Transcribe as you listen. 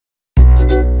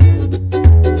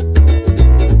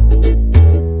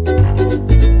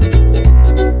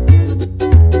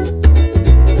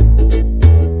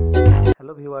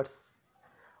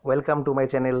Welcome to my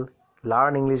channel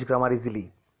learn English grammar easily.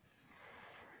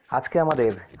 আজকে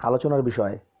আমাদের আলোচনার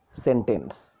বিষয়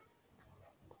সেন্টেন্স।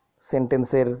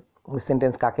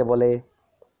 সেন্টেন্স কাকে বলে,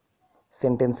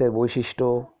 সেন্টেন্সের বৈশিষ্ট্য,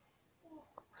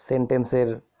 সেন্টেন্সের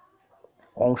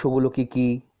অংশগুলো কি কি,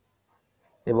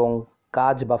 এবং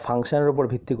কাজ বা ফাংশনের উপর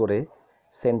ভিত্তি করে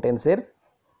সেন্টেন্সের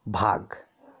ভাগ।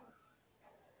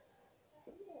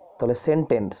 তাহলে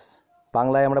সেন্টেন্স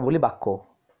বাংলায় আমরা বলি বাক্য।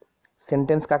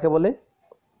 সেন্টেন্স কাকে বলে?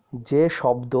 যে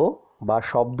শব্দ বা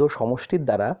শব্দ সমষ্টির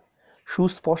দ্বারা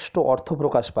সুস্পষ্ট অর্থ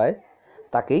প্রকাশ পায়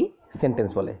তাকেই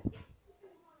সেন্টেন্স বলে।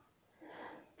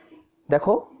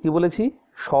 দেখো কি বলেছি,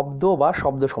 শব্দ বা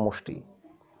শব্দ সমষ্টি,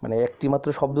 মানে একটি মাত্র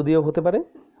শব্দ দিয়েও হতে পারে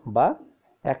বা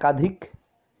একাধিক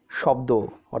শব্দ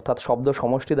অর্থাৎ শব্দ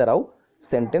সমষ্টি দ্বারাও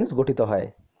সেন্টেন্স গঠিত হয়।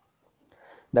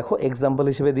 দেখো এক্সাম্পল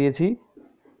হিসেবে দিয়েছি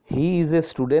হি ইজ এ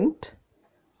স্টুডেন্ট,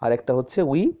 আর একটা হচ্ছে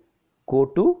উই গো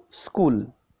টু স্কুল।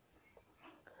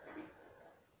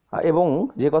 এবং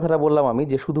যে কথাটা বললাম আমি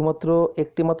যে শুধুমাত্র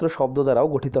একটি মাত্র শব্দ দ্বারাও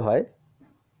গঠিত হয়,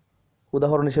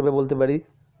 উদাহরণ হিসেবে বলতে পারি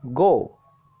গো,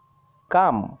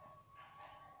 কাম,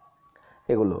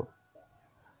 এগুলো।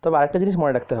 তবে আরেকটা জিনিস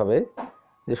মনে রাখতে হবে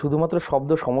যে শুধুমাত্র শব্দ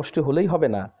সমষ্টি হলেই হবে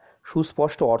না,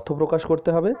 সুস্পষ্ট অর্থ প্রকাশ করতে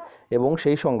হবে এবং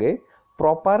সেই সঙ্গে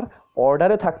প্রপার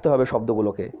অর্ডারে থাকতে হবে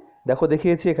শব্দগুলোকে। দেখো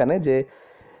দেখিয়েছি এখানে যে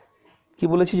কি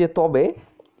বলেছি, যে তবে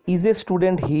ইজ এ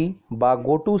স্টুডেন্ট হি বা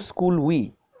গো টু স্কুল উই,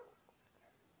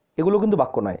 এগুলো কিন্তু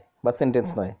বাক্য নয় বা সেন্টেন্স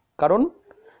নয়, কারণ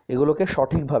এগুলোকে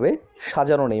সঠিকভাবে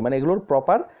সাজানো নেই, মানে এগুলোর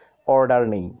প্রপার অর্ডার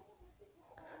নেই।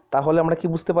 তাহলে আমরা কি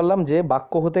বুঝতে পারলাম যে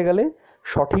বাক্য হতে গেলে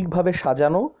সঠিকভাবে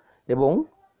সাজানো এবং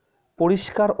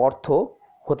পরিষ্কার অর্থ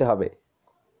হতে হবে।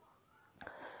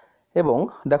 এবং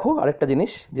দেখো আরেকটা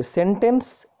জিনিস, যে সেন্টেন্স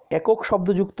একক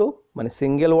শব্দযুক্ত মানে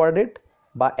সিঙ্গেল ওয়ার্ডেড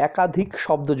বা একাধিক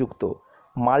শব্দযুক্ত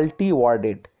মাল্টি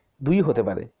ওয়ার্ডেড দুই হতে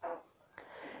পারে।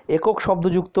 একক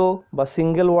শব্দযুক্ত বা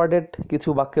সিঙ্গেল ওয়ার্ডেড কিছু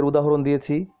বাক্যের উদাহরণ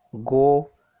দিয়েছি গো,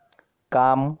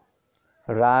 কাম,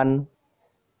 রান।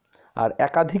 আর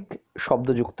একাধিক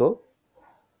শব্দযুক্ত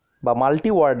বা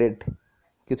মাল্টি ওয়ার্ডেড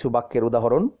কিছু বাক্যের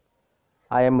উদাহরণ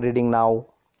I am reading now,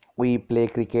 we play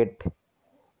cricket.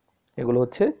 এগুলো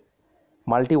হচ্ছে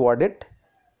মাল্টি ওয়ার্ডেড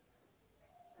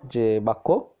যে বাক্য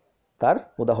তার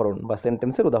উদাহরণ বা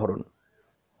সেন্টেন্সের উদাহরণ।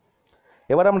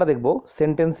 এবার আমরা দেখব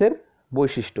সেন্টেন্সের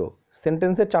বৈশিষ্ট্য।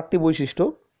 সেন্টেন্সের চারটি বৈশিষ্ট্য।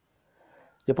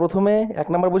 যে প্রথমে এক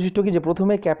নম্বর বৈশিষ্ট্য কি, যে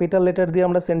প্রথমে ক্যাপিটাল লেটার দিয়ে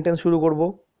আমরা সেন্টেন্স শুরু করব।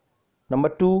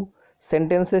 নাম্বার 2,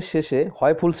 সেন্টেন্সের শেষে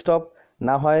হয় ফুল স্টপ,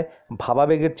 না হয়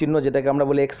ভাবাবেগের চিহ্ন যেটাকে আমরা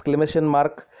বলি এক্সক্লেমেশন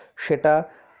মার্ক সেটা,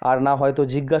 আর না হয়তো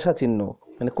জিজ্ঞাসা চিহ্ন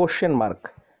মানে কোশ্চেন মার্ক,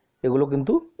 এগুলো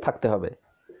কিন্তু থাকতে হবে।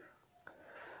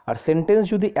 আর সেন্টেন্স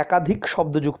যদি একাধিক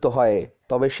শব্দযুক্ত হয়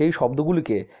তবে সেই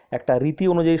শব্দগুলিকে একটা রীতি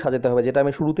অনুযায়ী সাজাতে হবে, যেটা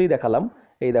আমি শুরুতেই দেখালাম।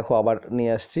 এই দেখো আবার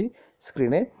নিয়ে আসছি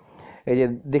স্ক্রিনে। এই যে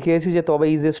দেখিয়েছি যে তবে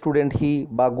ইজ এ স্টুডেন্ট হি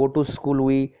বা গো টু স্কুল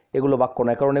উই, এগুলো বাক্য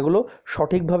নয়, কারণ এগুলো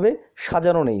সঠিকভাবে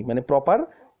সাজানো নেই, মানে প্রপার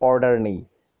অর্ডার নেই,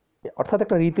 অর্থাৎ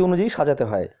একটা রীতি অনুযায়ী সাজাতে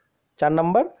হয়। 4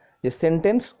 নাম্বার, যে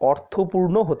সেন্টেন্স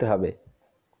অর্থপূর্ণ হতে হবে।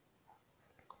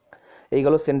 এই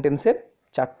গেল সেন্টেন্সের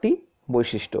চারটি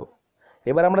বৈশিষ্ট্য।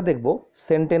 এবার আমরা দেখব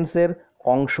সেন্টেন্সের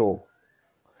অংশ।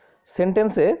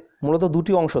 সেন্টেন্সে মূলত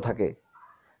দুটি অংশ থাকে,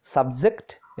 সাবজেক্ট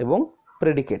এবং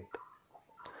প্রেডিকেট।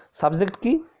 সাবজেক্ট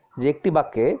কি, যে একটি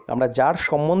বাক্যে আমরা যার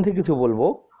সম্বন্ধে কিছু বলবো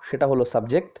সেটা হলো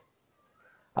সাবজেক্ট।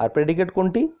 আর প্রেডিকেট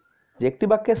কোনটি, যে একটি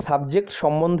বাক্যে সাবজেক্ট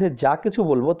সম্বন্ধে যা কিছু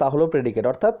বলবো তা হলো প্রেডিকেট,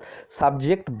 অর্থাৎ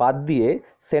সাবজেক্ট বাদ দিয়ে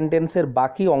সেন্টেন্সের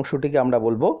বাকি অংশটিকে আমরা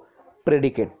বলবো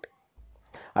প্রেডিকেট।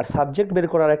 আর সাবজেক্ট বের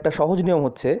করার একটা সহজ নিয়ম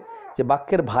হচ্ছে যে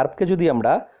বাক্যের ভার্বকে যদি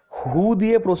আমরা হু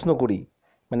দিয়ে প্রশ্ন করি,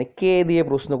 মানে কে দিয়ে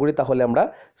প্রশ্ন করি, তাহলে আমরা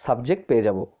সাবজেক্ট পেয়ে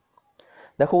যাব।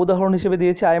 দেখো উদাহরণ হিসেবে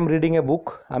দিয়েছি আই এম রিডিং এ বুক,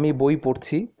 আমি বই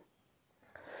পড়ছি।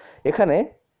 এখানে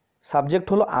সাবজেক্ট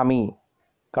হলো আমি,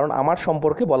 কারণ আমার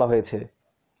সম্পর্কে বলা হয়েছে।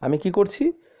 আমি কি করছি,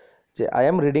 যে আই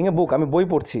এম রিডিং এ বুক, আমি বই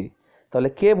পড়ছি। তাহলে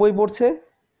কে বই পড়ছে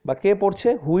বা কে পড়ছে,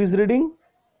 হু ইজ রিডিং,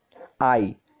 আই,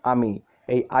 আমি।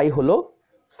 এই আই হলো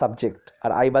সাবজেক্ট,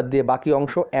 আর আই বাদ দিয়ে বাকি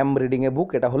অংশ এম রিডিং এ বুক,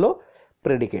 এটা হলো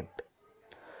প্রেডিকেট।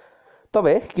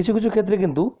 তবে কিছু কিছু ক্ষেত্রে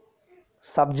কিন্তু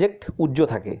সাবজেক্ট উজ্জ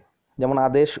থাকে, যেমন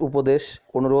আদেশ, উপদেশ,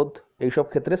 অনুরোধ, এইসব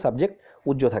ক্ষেত্রে সাবজেক্ট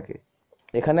উজ্জ থাকে।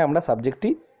 এখানে আমরা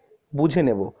সাবজেক্টটি বুঝে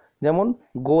নেব। যেমন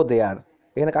গো দেয়ার,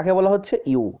 এখানে কাকে বলা হচ্ছে,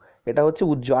 ইউ, এটা হচ্ছে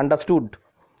উজ্জ, আন্ডারস্টুড,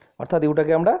 অর্থাৎ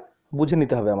ইউটাকে আমরা বুঝে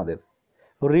নিতে হবে আমাদের।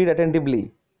 রিড অ্যাটেন্টিভলি,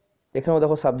 এখানেও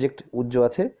দেখো সাবজেক্ট উজ্জ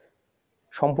আছে,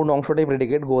 সম্পূর্ণ অংশটাই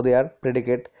প্রেডিকেট, গো দেয়ার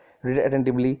প্রেডিকেট, রিড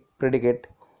অ্যাটেন্টিভলি প্রেডিকেট,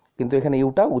 কিন্তু এখানে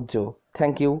ইউটা উজ্জ।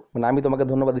 থ্যাংক ইউ, মানে আমি তোমাকে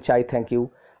ধন্যবাদ দিচ্ছি, আই থ্যাংক ইউ,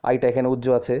 আইটা এখানে উজ্জ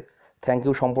আছে। থ্যাংক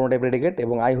ইউ সম্পূর্ণটাই প্রেডিকেট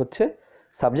এবং আই হচ্ছে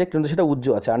সাবজেক্ট, কিন্তু সেটা উজ্জ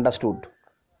আছে, আন্ডারস্টুড।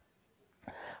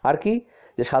 আর কি,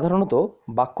 যে সাধারণত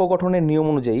বাক্য গঠনের নিয়ম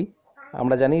অনুযায়ী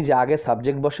আমরা জানি যে আগে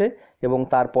সাবজেক্ট বসে এবং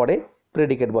তারপরে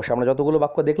প্রেডিকেট বসে। আমরা যতগুলো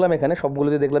বাক্য দেখলাম এখানে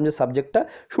সবগুলোতে দেখলাম যে সাবজেক্টটা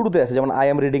শুরুতে আছে, যেমন I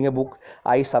am reading a book,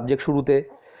 I subject শুরুতে।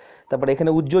 তারপরে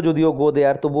এখানে উজ্জ্ব যদিও গো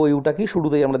দেয়ার, তবুও ইউটা কি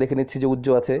শুরুতেই আমরা দেখে নিচ্ছি যে উজ্জ্ব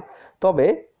আছে। তবে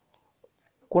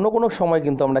কোনো কোনো সময়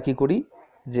কিন্তু আমরা কি করি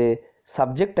যে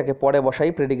সাবজেক্টটাকে পরে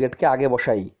বসাই, প্রেডিকেটকে আগে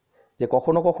বসাই। যে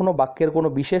কখনো কখনো বাক্যের কোনো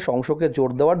বিশেষ অংশকে জোর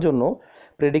দেওয়ার জন্য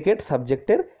প্রেডিকেট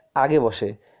সাবজেক্টের আগে বসে।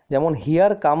 যেমন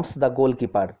হিয়ার কামস দ্য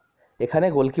গোলকিপার, এখানে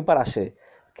গোলকিপার আসে।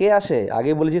 কে আসে?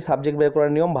 আগে বলেছি সাবজেক্ট বের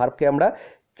করার নিয়ম, ভার্বকে আমরা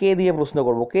কে দিয়ে প্রশ্ন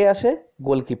করব। কে আসে?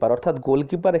 গোলকিপার, অর্থাৎ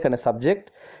গোলকিপার এখানে সাবজেক্ট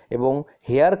এবং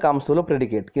হেয়ার কামস হলো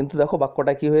প্রেডিকেট। কিন্তু দেখো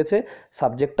বাক্যটা কি হয়েছে,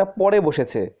 সাবজেক্টটা পরে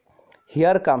বসেছে,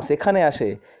 হিয়ার কামস এখানে আসে।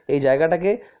 এই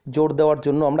জায়গাটাকে জোর দেওয়ার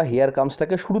জন্য আমরা হিয়ার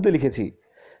কামসটাকে শুরুতে লিখেছি,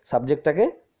 সাবজেক্টটাকে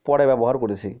পরে ব্যবহার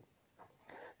করেছি।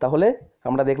 তাহলে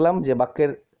আমরা দেখলাম যে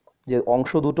বাক্যের যে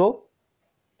অংশ দুটো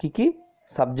কি কি,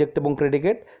 সাবজেক্ট এবং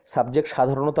প্রেডিকেট। সাবজেক্ট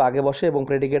সাধারণত আগে বসে এবং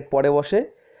প্রেডিকেট পরে বসে,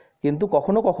 কিন্তু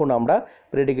কখনো কখনো আমরা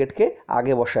প্রেডিকেটকে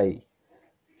আগে বসাই।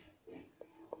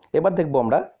 এবার দেখব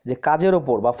আমরা যে কাজের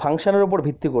ওপর বা ফাংশনের ওপর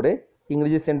ভিত্তি করে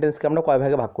ইংরেজি সেন্টেন্সকে আমরা কয়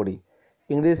ভাগে ভাগ করি।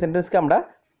 ইংরেজি সেন্টেন্সকে আমরা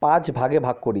 5 ভাগে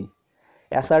ভাগ করি।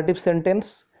 Assertive sentence,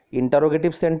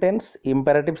 interrogative sentence,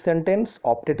 imperative sentence,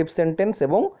 optative sentence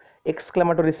এবং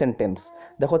এক্সক্লেমেটরি সেন্টেন্স।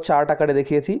 দেখো চার্ট আকারে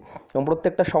দেখিয়েছি এবং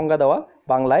প্রত্যেকটা সংজ্ঞা দেওয়া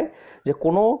বাংলায়, যে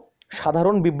কোনো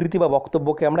সাধারণ বিবৃতি বা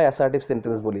বক্তব্যকে আমরা অ্যাসার্টিভ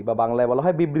সেন্টেন্স বলি, বা বাংলায় বলা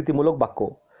হয় বিবৃতিমূলক বাক্য।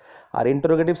 আর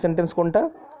ইন্টারোগেটিভ সেন্টেন্স কোনটা?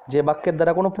 যে বাক্যের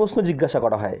দ্বারা কোনো প্রশ্ন জিজ্ঞাসা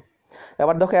করা হয়।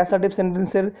 এবার দেখো অ্যাসার্টিভ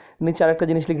সেন্টেন্সের নিচে আরেকটা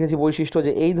জিনিস লিখেছি বৈশিষ্ট্য,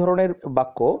 যে এই ধরনের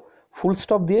বাক্য ফুল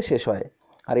স্টপ দিয়ে শেষ হয়।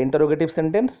 আর ইন্টারোগেটিভ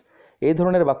সেন্টেন্স এই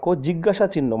ধরনের বাক্য জিজ্ঞাসা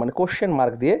চিহ্ন মানে কোশ্চেন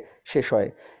মার্ক দিয়ে শেষ হয়।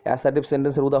 অ্যাসার্টিভ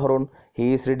সেন্টেন্সের উদাহরণ, he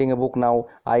is reading a book now,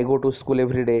 I go to school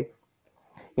every day.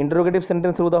 Interrogative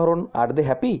সেন্টেন্সের উদাহরণ, আর দে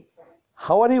happy,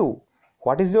 how are you,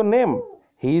 what is your name,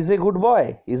 he is a good boy,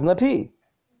 is not he.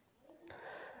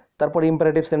 তারপর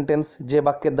imperative sentence, যে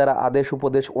বাক্যের দ্বারা আদেশ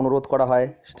উপদেশ অনুরোধ করা হয়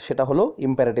সেটা হলো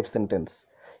ইম্পারেটিভ সেন্টেন্স,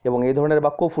 এবং এই ধরনের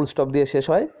বাক্য ফুল স্টপ দিয়ে শেষ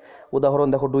হয়। উদাহরণ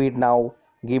দেখো, do it now,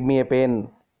 give me a pen,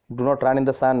 do not run in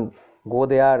the sun, go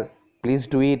there, please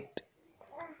do it.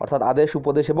 অর্থাৎ আদেশ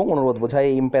উপদেশ এবং অনুরোধ বোঝায়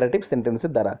এই ইম্পারেটিভ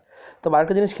সেন্টেন্সের দ্বারা। তো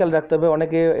আরেকটা জিনিস খেয়াল রাখতে হবে,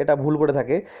 অনেকে এটা ভুল করে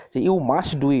থাকে যে ইউ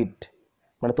মাস্ট ডু ইট,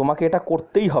 মানে তোমাকে এটা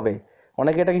করতেই হবে।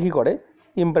 অনেকে এটাকে কী করে,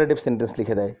 ইম্পারেটিভ সেন্টেন্স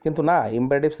লিখে দেয়, কিন্তু না,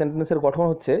 ইম্পারেটিভ সেন্টেন্সের গঠন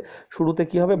হচ্ছে শুরুতে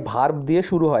কী হবে, ভার্ব দিয়ে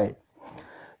শুরু হয়।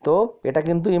 তো এটা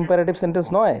কিন্তু ইম্পারেটিভ সেন্টেন্স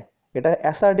নয়, এটা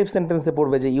অ্যাসার্টিভ সেন্টেন্সে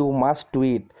পড়বে যে ইউ মাস্ট ডু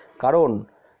ইট। কারণ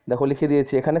দেখো লিখে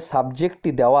দিয়েছি এখানে সাবজেক্টটি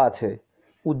দেওয়া আছে,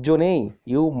 উজ্জ নেই,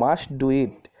 ইউ মাস্ট ডু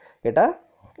ইট, এটা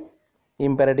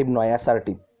ইম্পারেটিভ নয়,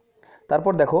 অ্যাসার্টিভ।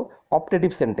 তারপর দেখো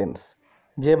অপটেটিভ সেন্টেন্স,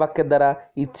 যে বাক্যের দ্বারা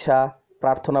ইচ্ছা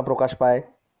প্রার্থনা প্রকাশ পায়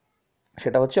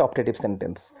সেটা হচ্ছে অপটেটিভ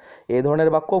সেন্টেন্স। এই ধরনের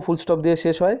বাক্য ফুল স্টপ দিয়ে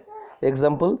শেষ হয়।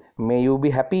 Example, may you be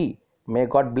happy, may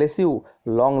God bless you,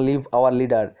 long live our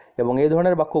leader. এবং এই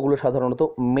ধরনের বাক্যগুলো সাধারণত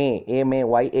মে,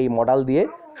 MAY এই মডাল দিয়ে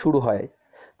শুরু হয়।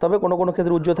 তবে কোনো কোনো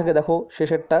ক্ষেত্রে উজ্জ্ব থাকে, দেখো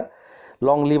শেষেরটা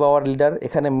লং লিভ আওয়ার লিডার,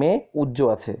 এখানে মে উজ্জ্ব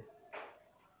আছে।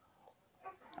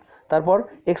 তারপর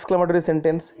এক্সক্লেমেটরি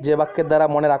সেন্টেন্স, যে বাক্যের দ্বারা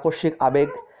মনের আকস্মিক আবেগ,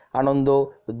 আনন্দ,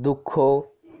 দুঃখ,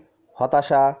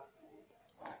 হতাশা,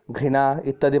 ঘৃণা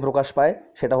ইত্যাদি প্রকাশ পায়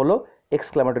সেটা হলো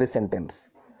এক্সক্লেমেটরি সেন্টেন্স।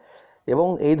 এবং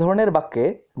এই ধরনের বাক্যে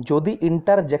যদি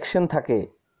ইন্টারজেকশন থাকে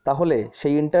তাহলে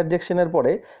সেই ইন্টারজেকশনের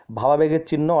পরে ভাবাবেগের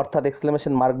চিহ্ন অর্থাৎ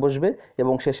এক্সক্লেমেশন মার্ক বসবে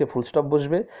এবং শেষে ফুল স্টপ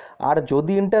বসবে। আর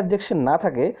যদি ইন্টারজেকশন না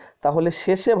থাকে তাহলে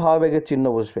শেষে ভাবাবেগের চিহ্ন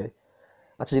বসবে।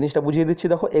 আচ্ছা, জিনিসটা বুঝিয়ে দিচ্ছি,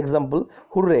 দেখো এক্সাম্পল,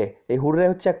 হুররে, এই হুররে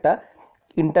হচ্ছে একটা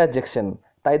ইন্টারজেকশন,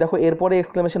 তাই দেখো এরপরে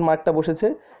এক্সক্লেমেশন মার্কটা বসেছে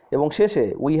এবং শেষে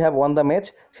we have one the match,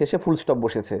 শেষে ফুল স্টপ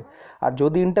বসেছে। আর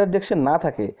যদি ইন্টারজেকশন না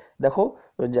থাকে, দেখো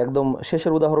একদম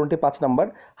শেষের উদাহরণটি 5 নাম্বার,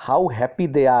 হাউ হ্যাপি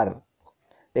দে আর,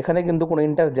 এখানে কিন্তু কোনো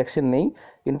ইন্টারজেকশন নেই।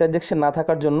 ইন্টারজেকশন না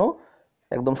থাকার জন্য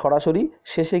একদম সরাসরি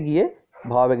শেষে গিয়ে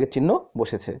ভাবাবেগের চিহ্ন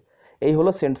বসেছে। এই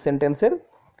হলো সেন্টেন্সের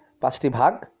 5টি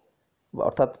ভাগ,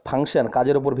 অর্থাৎ ফাংশন,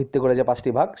 কাজের উপর ভিত্তি করে যে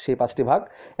 5টি ভাগ, সেই 5টি ভাগ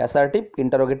অ্যাসার্টিভ,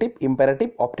 ইন্টারোগেটিভ, ইম্পারেটিভ,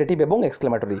 অপটেটিভ এবং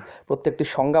এক্সক্লেমেটরি। প্রত্যেকটি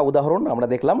সংজ্ঞা উদাহরণ আমরা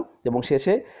দেখলাম এবং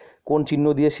শেষে কোন চিহ্ন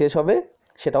দিয়ে শেষ হবে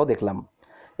সেটাও দেখলাম।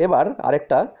 এবার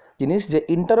আরেকটা জিনিস, যে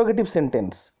ইন্টারোগেটিভ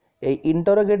সেন্টেন্স, এই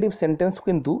ইন্টারোগেটিভ সেন্টেন্স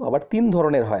কিন্তু আবার 3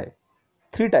 ধরনের হয়,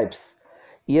 3 types,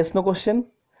 yes no question,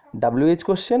 WH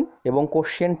question এবং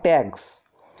question tags.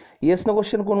 Yes no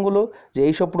question কোনগুলো, যে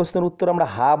এইসব প্রশ্নের উত্তর আমরা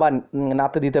হা বা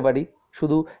নাতে দিতে পারি,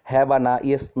 শুধু হ্যাঁ বা না,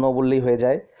 ইয়েস নো বললেই হয়ে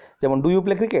যায়। যেমন ডু ইউ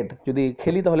প্লে ক্রিকেট, যদি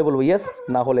খেলি তাহলে বলবো ইয়েস,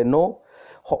 না হলে no.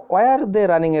 War they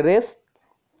running a race,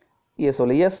 yes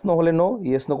হলে ইয়েস, নো হলে নো,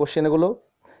 ইয়েস নো কোশ্চেন এগুলো,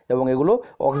 এবং এগুলো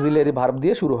অক্সিলিয়ারি ভার্ব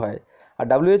দিয়ে শুরু হয়। আর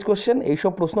WH কোশ্চেন,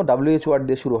 এইসব প্রশ্ন WH ওয়ার্ড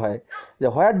দিয়ে শুরু হয়, যে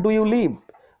where do you leave,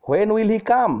 when will he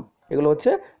কাম, এগুলো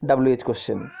হচ্ছে WH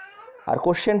কোশ্চেন। আর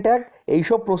কোশ্চেন ট্যাগ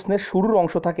এইসব প্রশ্নের শুরুর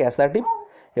অংশ থাকে অ্যাসার্টিভ,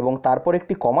 এবং তারপর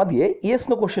একটি কমা দিয়ে ইয়েস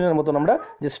নো কোশ্চেনের মতন আমরা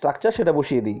যে স্ট্রাকচার সেটা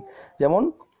বসিয়ে দিই। যেমন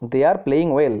দে আর প্লেয়িং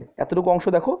ওয়েল, এতটুকু অংশ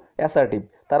দেখো অ্যাসার্টিভ,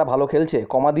 তারা ভালো খেলছে,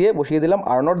 কমা দিয়ে বসিয়ে দিলাম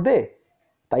আর নট দে,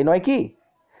 তাই নয় কি?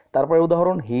 তারপরে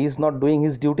উদাহরণ, he is not doing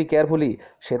his duty carefully,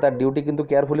 সে তার ডিউটি কিন্তু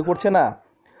কেয়ারফুলি করছে না,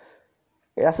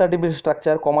 অ্যাসার্টিভ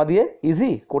স্ট্রাকচার, কমা দিয়ে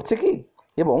ইজি, করছে কি?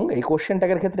 এবং এই কোশ্চেন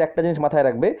ট্যাগের ক্ষেত্রে একটা জিনিস মাথায়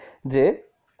রাখবে যে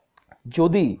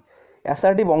যদি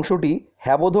অ্যাসার্টিভ অংশটি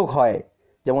হ্যাবোধক হয়,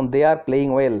 যেমন দে আর প্লেয়িং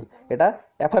ওয়েল, এটা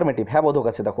অ্যাফার্মেটিভ, হ্যাবোধক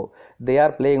আছে, দেখো দে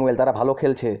আর প্লেয়িং ওয়েল, তারা ভালো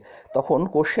খেলছে, তখন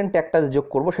কোশ্চেন ট্যাগটা যোগ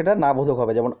করব সেটা না বোধক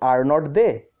হবে, যেমন আর নট দে,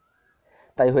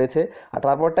 তাই হয়েছে। আর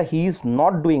তারপরটা he is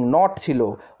not doing, not ছিল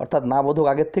অর্থাৎ না বোধক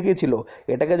আগের থেকেই ছিল,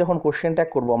 এটাকে যখন কোশ্চেন ট্যাগ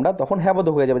করবো আমরা তখন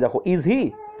হ্যাবোধক হয়ে যাবে, দেখো ইজ হি।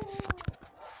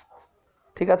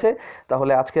 ঠিক আছে,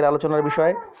 তাহলে আজকের আলোচনার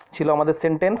বিষয় ছিল আমাদের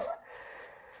সেন্টেন্স।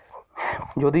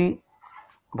 যদি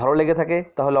ভালো লেগে থাকে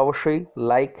তাহলে অবশ্যই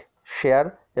লাইক, শেয়ার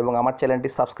এবং আমার চ্যানেলটি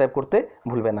সাবস্ক্রাইব করতে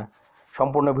ভুলবে না।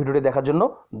 সম্পূর্ণ ভিডিওটি দেখার জন্য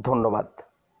ধন্যবাদ।